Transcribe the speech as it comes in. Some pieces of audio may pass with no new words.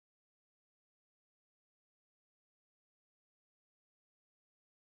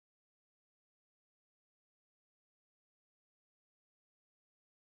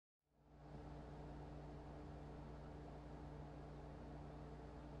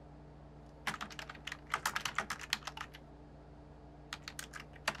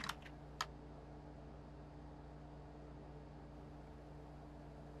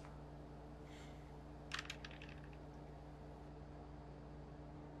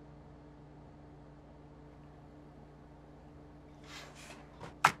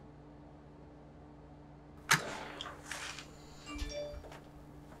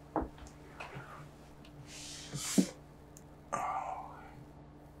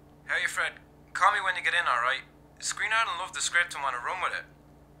Fred. Call me when you get in, alright? Screenwriter loved the script and want to run with it.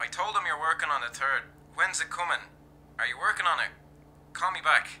 I told him you're working on the third. When's it coming? Are you working on it? Call me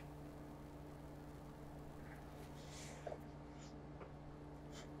back.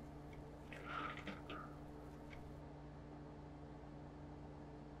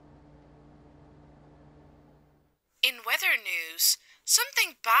 In weather news,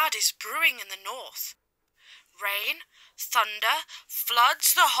 something bad is brewing in the north. Rain, thunder,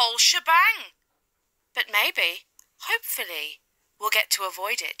 floods, the whole shebang. But maybe, hopefully, we'll get to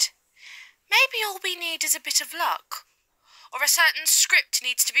avoid it. Maybe all we need is a bit of luck. Or a certain script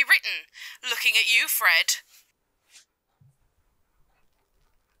needs to be written. Looking at you, Fred.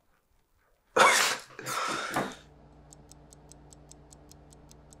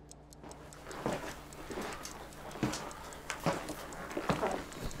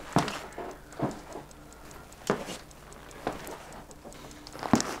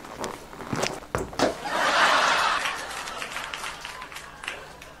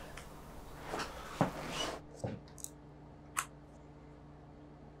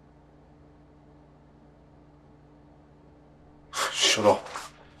 Shut up.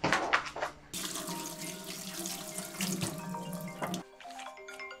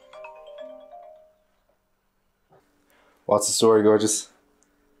 What's the story, gorgeous?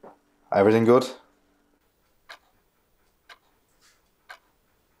 Everything good?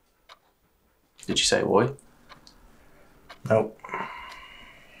 Did you say why? No.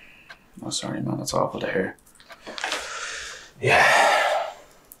 Oh, sorry, man. That's awful to hear. Yeah.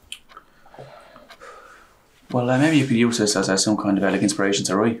 Well, maybe you could use this as some kind of inspiration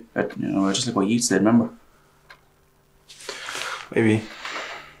to write. Just like what Yeates did, remember? Maybe.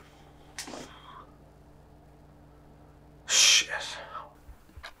 Shit.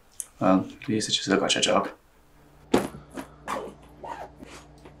 Well, at least you still got your job.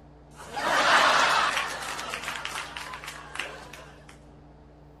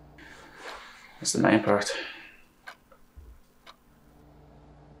 That's the main part.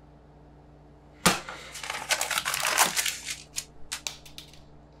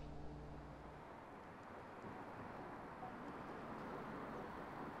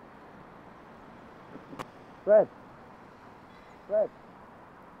 Fred. Fred.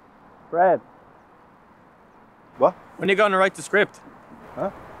 Fred. What? When are you going to write the script?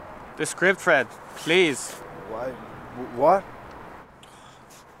 Huh? The script, Fred. Please. Why? What?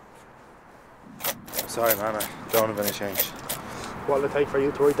 Sorry, man. I don't have any change. What'll it take for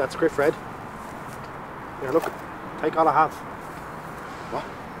you to write that script, Fred? Here, look. Take all I have. What?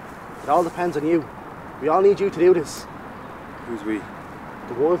 It all depends on you. We all need you to do this. Who's we?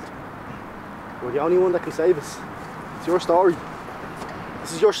 The world. You're the only one that can save us. It's your story.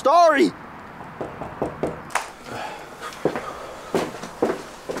 This is your story!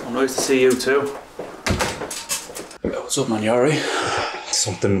 I'm nice to see you too. What's up, man? You alright?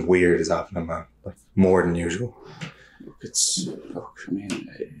 Something weird is happening, man. Like, more than usual. It's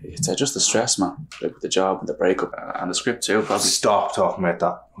just the stress, man. Like with the job and the breakup and the script too, probably. Stop talking about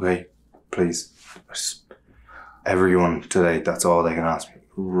that, okay? Please. Everyone today, that's all they can ask me.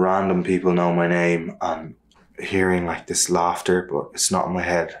 Random people know my name and hearing like this laughter, but it's not in my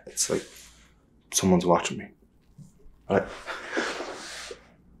head. It's like someone's watching me. I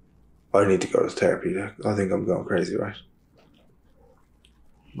need to go to therapy. I think I'm going crazy, right?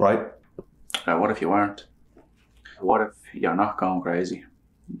 Right? What if you weren't? What if you're not going crazy?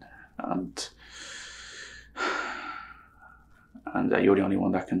 And you're the only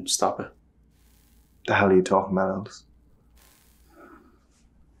one that can stop it? The hell are you talking about, Aldous?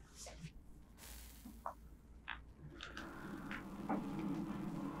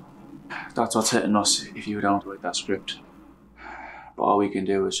 That's what's hitting us if you don't write that script. But all we can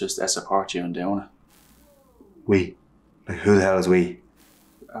do is just support you in doing it. We? Like, who the hell is we?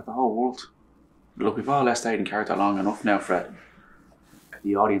 The whole world. Look, we've all left Aine character long enough now, Fred.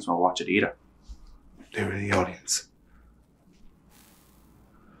 The audience won't watch it either. They were the audience.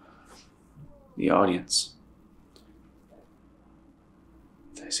 The audience.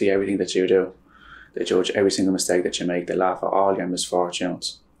 They see everything that you do. They judge every single mistake that you make. They laugh at all your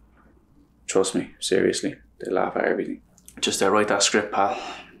misfortunes. Trust me, seriously, they laugh at everything. Just write that script, pal.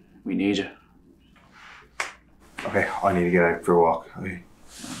 We need you. Okay, I need to get out for a walk. Okay,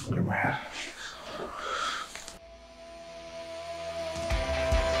 clear my head.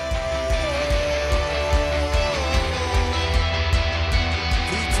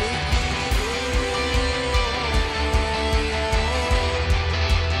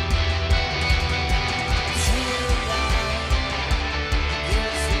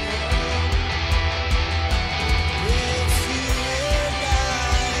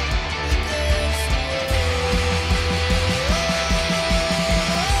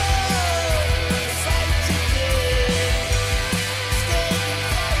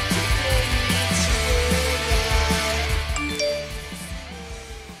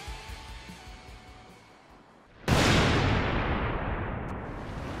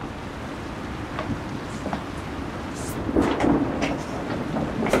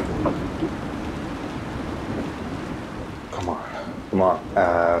 come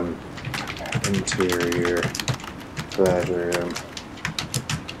on. Interior bedroom.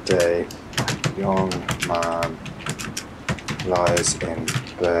 Day. Young man lies in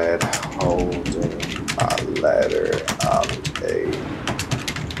bed holding a letter and a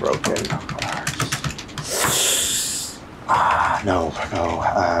broken heart. No.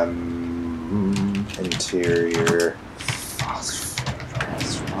 Interior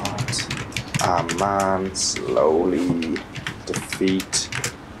restaurant. A man slowly defeat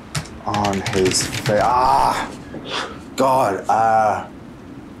on his face. God.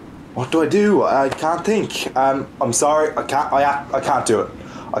 What do I do? I can't think. I'm sorry. I can't do it.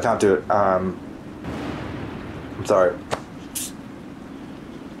 I can't do it. I'm sorry.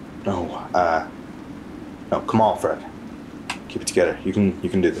 No. No. Come on, Fred. Keep it together. You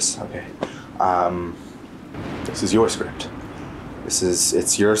can do this. Okay. This is your script.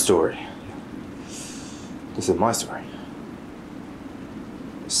 It's your story. This is my story.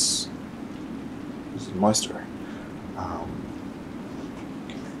 This is my story.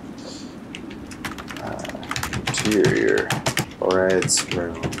 Interior, Red's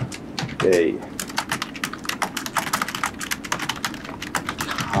room, day.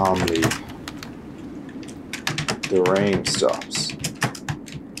 Calmly, the rain stops.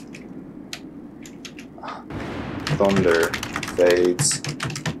 Thunder fades.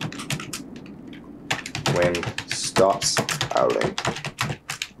 Wind stops howling.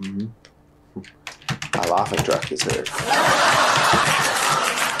 A laughing track is heard.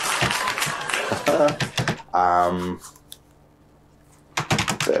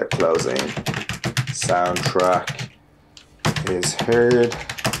 They're closing. Soundtrack is heard,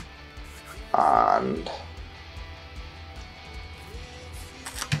 and